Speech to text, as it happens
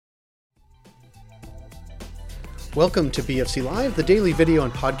Welcome to BFC Live, the daily video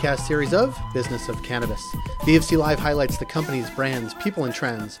and podcast series of Business of Cannabis. BFC Live highlights the companies, brands, people, and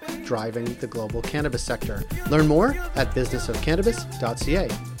trends driving the global cannabis sector. Learn more at businessofcannabis.ca.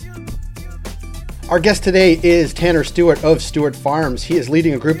 Our guest today is Tanner Stewart of Stewart Farms. He is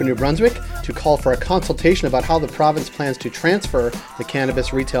leading a group in New Brunswick to call for a consultation about how the province plans to transfer the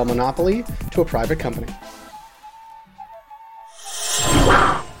cannabis retail monopoly to a private company.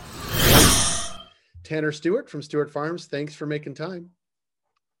 Tanner Stewart from Stewart Farms, thanks for making time.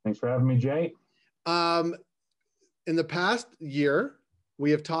 Thanks for having me, Jay. In the past year,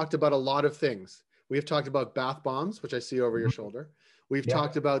 we have talked about a lot of things. We have talked about bath bombs, which I see over your shoulder. We've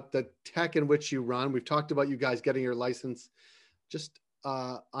talked about the tech in which you run. We've talked about you guys getting your license just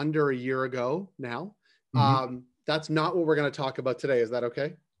under a year ago now. That's not what we're going to talk about today. Is that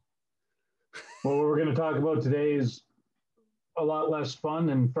okay? Well, what we're going to talk about today is a lot less fun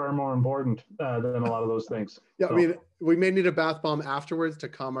and far more important than a lot of those things. Yeah, so. I mean, we may need a bath bomb afterwards to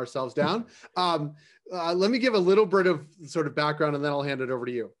calm ourselves down. Let me give a little bit of sort of background and then I'll hand it over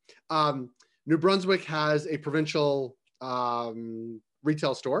to you. New Brunswick has a provincial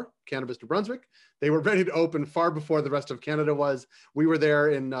retail store, Cannabis New Brunswick. They were ready to open far before the rest of Canada was. We were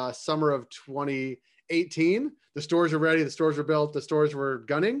there in summer of 2018. The stores were ready, the stores were built, the stores were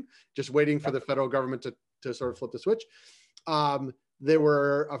gunning, just waiting for the federal government to sort of flip the switch. There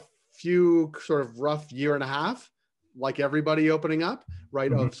were a few sort of rough year and a half, like everybody opening up,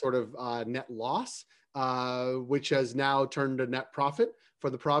 right, of sort of net loss, which has now turned a net profit for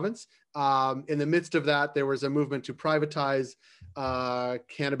the province. In the midst of that, there was a movement to privatize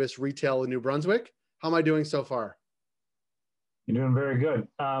cannabis retail in New Brunswick. How am I doing so far? You're doing very good.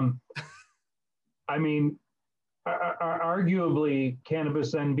 I mean, arguably,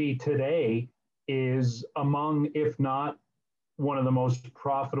 Cannabis NB today is among, if not one of the most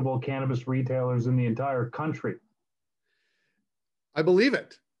profitable cannabis retailers in the entire country. I believe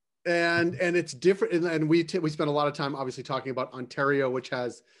it. And it's different. And we spent a lot of time obviously talking about Ontario, which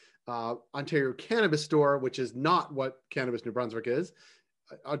has Ontario Cannabis Store, which is not what Cannabis New Brunswick is.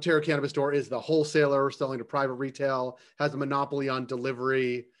 Ontario Cannabis Store is the wholesaler selling to private retail, has a monopoly on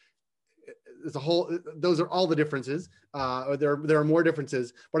delivery. Those are all the differences. There are more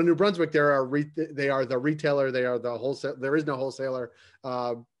differences, but in New Brunswick, they are the retailer, they are the wholesale. There is no wholesaler.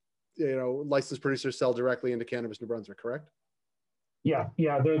 Licensed producers sell directly into Cannabis New Brunswick, correct? Yeah,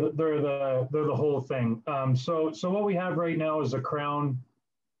 they're the whole thing. So what we have right now is a Crown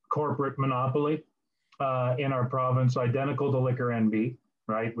corporate monopoly in our province, identical to Liquor NB,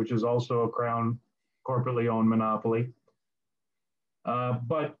 right, which is also a Crown corporately owned monopoly.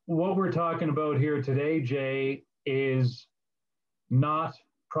 But what we're talking about here today, Jay, is not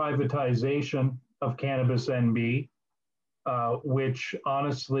privatization of Cannabis NB, which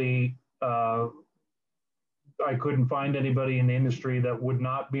honestly, I couldn't find anybody in the industry that would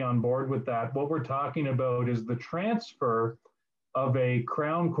not be on board with that. What we're talking about is the transfer of a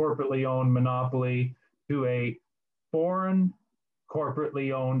Crown corporately owned monopoly to a foreign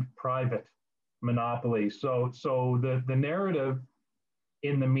corporately owned private monopoly. So the narrative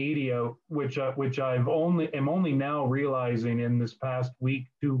in the media, which I'm only now realizing in this past week,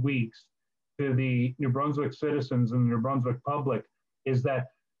 2 weeks, to the New Brunswick citizens and the New Brunswick public, is that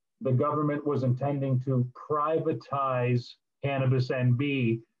the government was intending to privatize Cannabis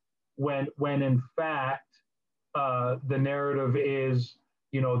NB, when in fact the narrative is,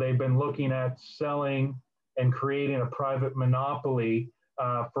 they've been looking at selling and creating a private monopoly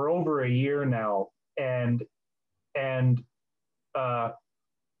for over a year now, and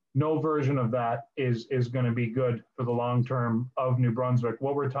no version of that is going to be good for the long term of New Brunswick.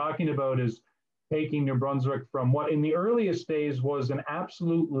 What we're talking about is taking New Brunswick from what in the earliest days was an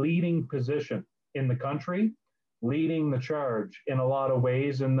absolute leading position in the country, leading the charge in a lot of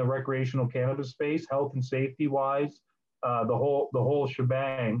ways in the recreational cannabis space, health and safety wise, the whole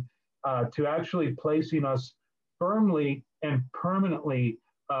shebang, to actually placing us firmly and permanently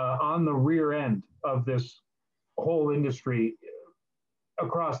on the rear end of this whole industry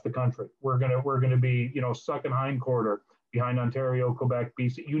across the country. We're gonna be, sucking hindquarter behind Ontario, Quebec,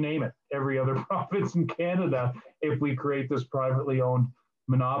 BC, you name it, every other province in Canada, if we create this privately owned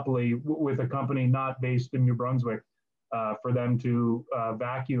monopoly with a company not based in New Brunswick, for them to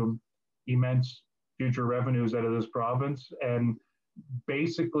vacuum immense future revenues out of this province and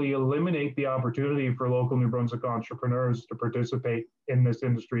basically eliminate the opportunity for local New Brunswick entrepreneurs to participate in this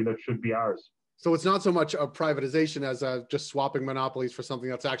industry that should be ours. So it's not so much a privatization as just swapping monopolies for something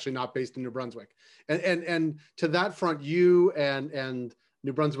that's actually not based in New Brunswick. And to that front, you and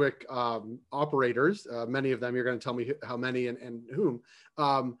New Brunswick operators, many of them, you're going to tell me how many and whom,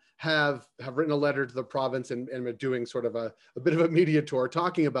 have written a letter to the province and are doing sort of a bit of a media tour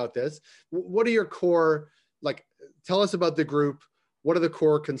talking about this. What are your core, like, tell us about the group. What are the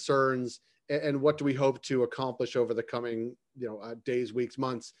core concerns, and what do we hope to accomplish over the coming, days, weeks,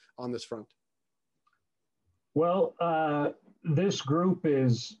 months on this front? Well, this group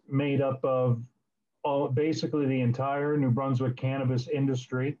is made up of basically the entire New Brunswick cannabis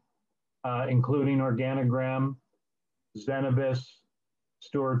industry, including Organigram, Zenabis,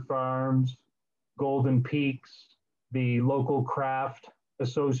 Stewart Farms, Golden Peaks, the local craft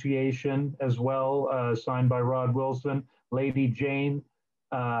association as well, signed by Rod Wilson, Lady Jane,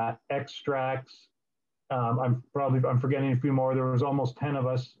 Extracts. I'm forgetting a few more. There was almost 10 of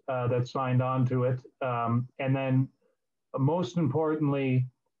us that signed on to it. And then most importantly,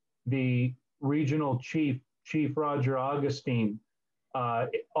 the regional chief Roger Augustine,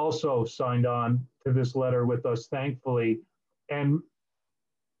 also signed on to this letter with us, thankfully. And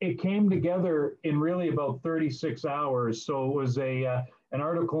it came together in really about 36 hours. So it was an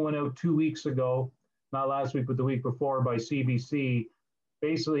article went out 2 weeks ago, not last week, but the week before, by CBC,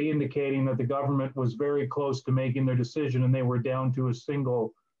 basically indicating that the government was very close to making their decision and they were down to a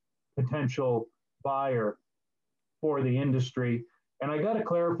single potential buyer for the industry. And I got to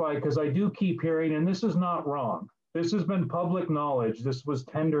clarify, because I do keep hearing, and this is not wrong, this has been public knowledge, this was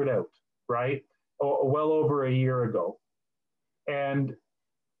tendered out, right? Well over a year ago. And,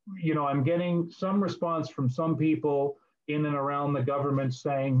 I'm getting some response from some people in and around the government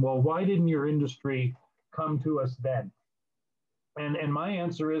saying, well, why didn't your industry come to us then? And my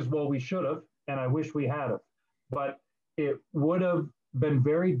answer is, well, we should have, and I wish we had have, but it would have been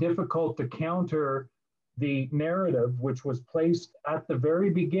very difficult to counter the narrative which was placed at the very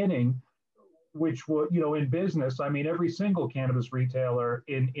beginning, which was, in business, I mean, every single cannabis retailer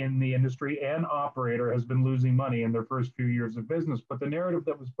in the industry and operator has been losing money in their first few years of business. But the narrative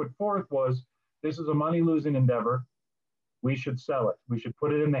that was put forth was, this is a money-losing endeavor. We should sell it. We should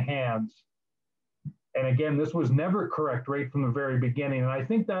put it in the hands. And again, this was never correct right from the very beginning. And I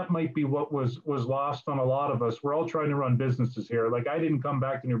think that might be what was lost on a lot of us. We're all trying to run businesses here. Like, I didn't come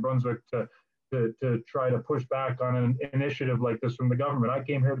back to New Brunswick to try to push back on an initiative like this from the government. I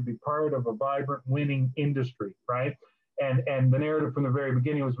came here to be part of a vibrant, winning industry, right? And the narrative from the very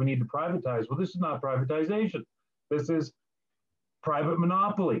beginning was, we need to privatize. Well, this is not privatization. This is private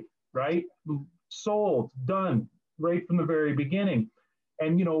monopoly, right? Sold, done, right from the very beginning.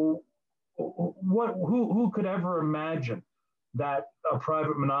 And, who could ever imagine that a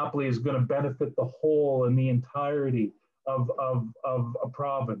private monopoly is going to benefit the whole and the entirety of a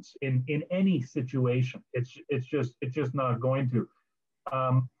province in any situation? It's just not going to.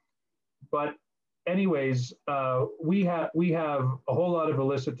 But anyways, we have a whole lot of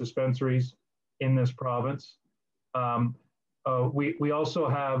illicit dispensaries in this province. We also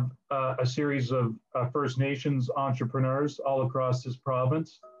have a series of First Nations entrepreneurs all across this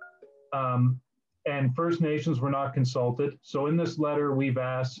province. And First Nations were not consulted. So in this letter, we've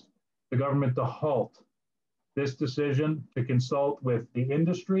asked the government to halt this decision, to consult with the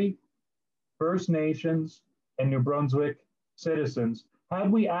industry, First Nations, and New Brunswick citizens. Had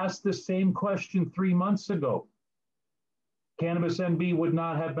we asked the same question 3 months ago, Cannabis NB would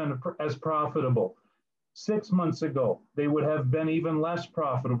not have been as profitable. 6 months ago, they would have been even less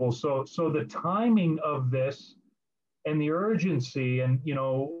profitable. So the timing of this and the urgency, and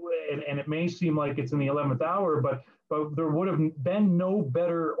and it may seem like it's in the 11th hour, but there would have been no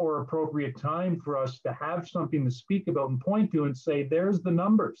better or appropriate time for us to have something to speak about and point to and say, there's the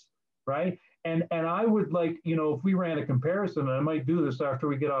numbers, right? And I would like, if we ran a comparison, and I might do this after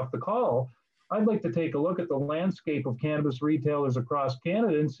we get off the call, I'd like to take a look at the landscape of cannabis retailers across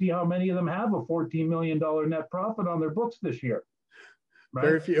Canada and see how many of them have a $14 million net profit on their books this year. Right?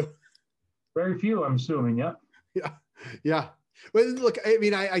 Very few. Very few, I'm assuming, yeah. Yeah. Well, look, I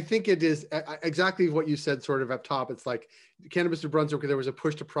mean, I think it is exactly what you said sort of up top. It's like Cannabis New Brunswick, there was a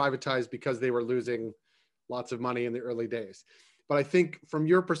push to privatize because they were losing lots of money in the early days. But I think from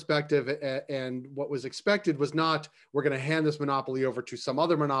your perspective, and what was expected was not, we're going to hand this monopoly over to some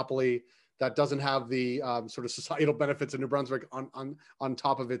other monopoly that doesn't have the sort of societal benefits of New Brunswick on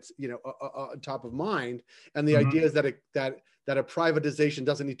top of its, top of mind. And the idea is that a privatization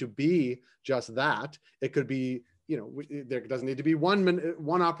doesn't need to be just that. It could be, there doesn't need to be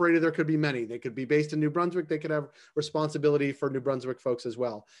one operator. There could be many. They could be based in New Brunswick. They could have responsibility for New Brunswick folks as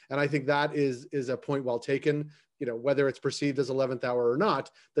well. And I think that is a point well taken. Whether it's perceived as 11th hour or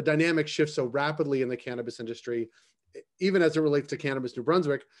not, the dynamic shifts so rapidly in the cannabis industry, even as it relates to Cannabis New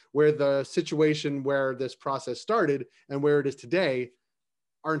Brunswick, where the situation where this process started and where it is today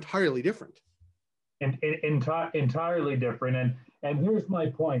are entirely different. Entirely different. And here's my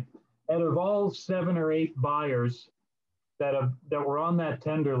point. Out of all 7 or 8 buyers that were on that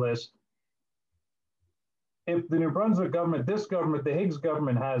tender list, if the New Brunswick government, this government, the Higgs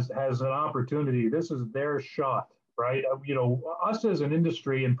government has an opportunity, this is their shot, right? You know, us as an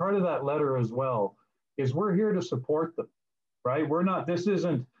industry, and part of that letter as well, is we're here to support them, right? We're not, this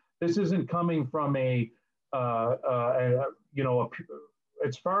isn't coming from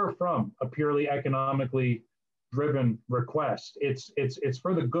it's far from a purely economically driven request. It's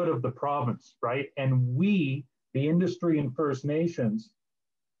for the good of the province, right? And we, the industry and First Nations,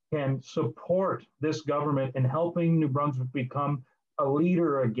 can support this government in helping New Brunswick become a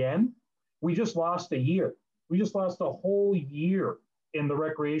leader again. We just lost a year. We just lost a whole year in the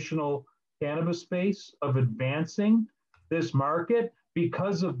recreational cannabis space of advancing this market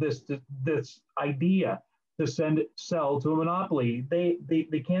because of this idea to sell to a monopoly.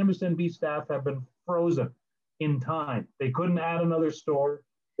 The Cannabis NB staff have been frozen in time. They couldn't add another store.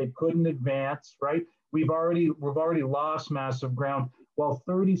 They couldn't advance, right? We've already lost massive ground. While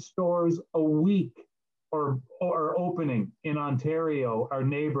 30 stores a week are opening in Ontario, our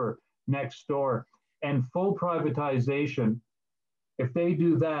neighbor next door, and full privatization, if they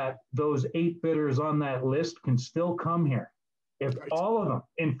do that, those 8 bidders on that list can still come here. If all of them,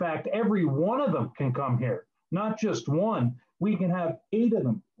 in fact, every one of them can come here, not just one, we can have 8 of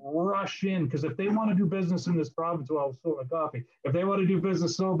them rush in, because if they want to do business in this province, well, so my coffee, if they want to do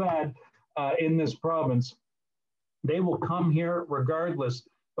business so bad in this province, they will come here regardless.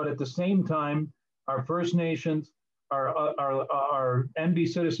 But at the same time, our First Nations, our NB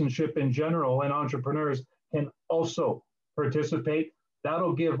citizenship in general, and entrepreneurs can also participate.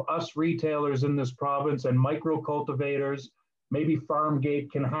 That'll give us retailers in this province and micro cultivators, maybe farm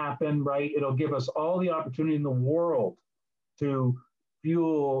gate can happen, right? It'll give us all the opportunity in the world to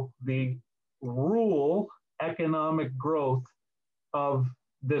fuel the rural economic growth of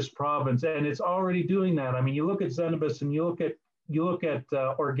this province, and it's already doing that. I mean, you look at Zenabis and you look at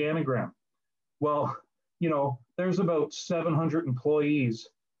Organigram. Well, you know, there's about 700 employees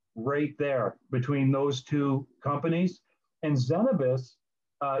right there between those 2 companies. And Zenabis,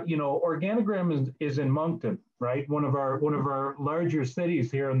 Organigram is in Moncton, right? One of our larger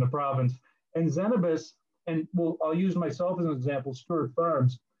cities here in the province. And Zenabis, and I'll use myself as an example, Stewart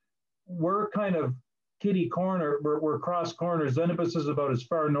Farms, we're kind of kitty corner, we're cross corners. Zenabis is about as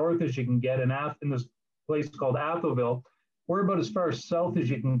far north as you can get in this place called Atholville. We're about as far south as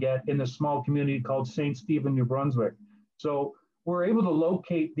you can get in a small community called St. Stephen, New Brunswick. So we're able to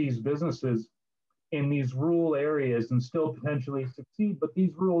locate these businesses in these rural areas and still potentially succeed. But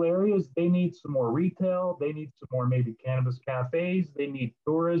these rural areas, they need some more retail. They need some more maybe cannabis cafes. They need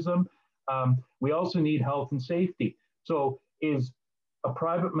tourism. We also need health and safety. So is a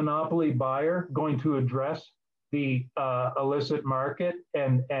private monopoly buyer going to address the illicit market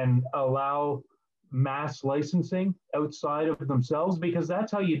and allow mass licensing outside of themselves? Because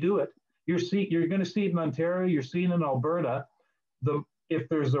that's how you do it. You're going to see it in Ontario. You're seeing it in Alberta. If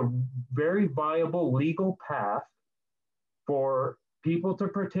there's a very viable legal path for people to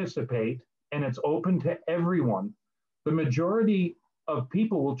participate and it's open to everyone, the majority of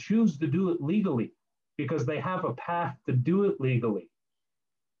people will choose to do it legally because they have a path to do it legally.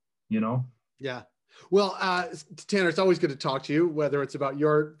 You know? Yeah. Well, Tanner, it's always good to talk to you, whether it's about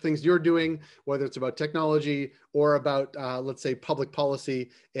your things you're doing, whether it's about technology or about, let's say, public policy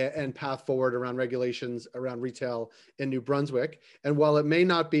and path forward around regulations around retail in New Brunswick. And while it may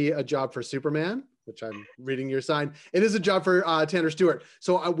not be a job for Superman, which I'm reading your sign, it is a job for Tanner Stewart.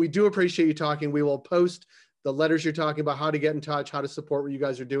 So we do appreciate you talking. We will post the letters you're talking about, how to get in touch, how to support what you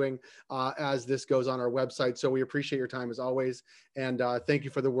guys are doing as this goes on our website. So we appreciate your time as always. And thank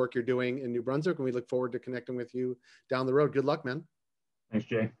you for the work you're doing in New Brunswick. And we look forward to connecting with you down the road. Good luck, man. Thanks,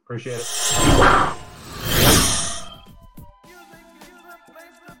 Jay. Appreciate it.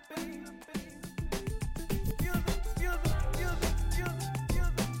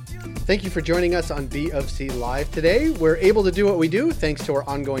 Thank you for joining us on B of C Live today. We're able to do what we do thanks to our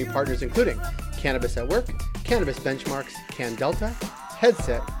ongoing partners, including Cannabis at Work, Cannabis Benchmarks, CanDelta,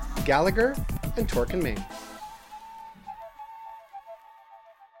 Headset, Gallagher, and Torque & Main.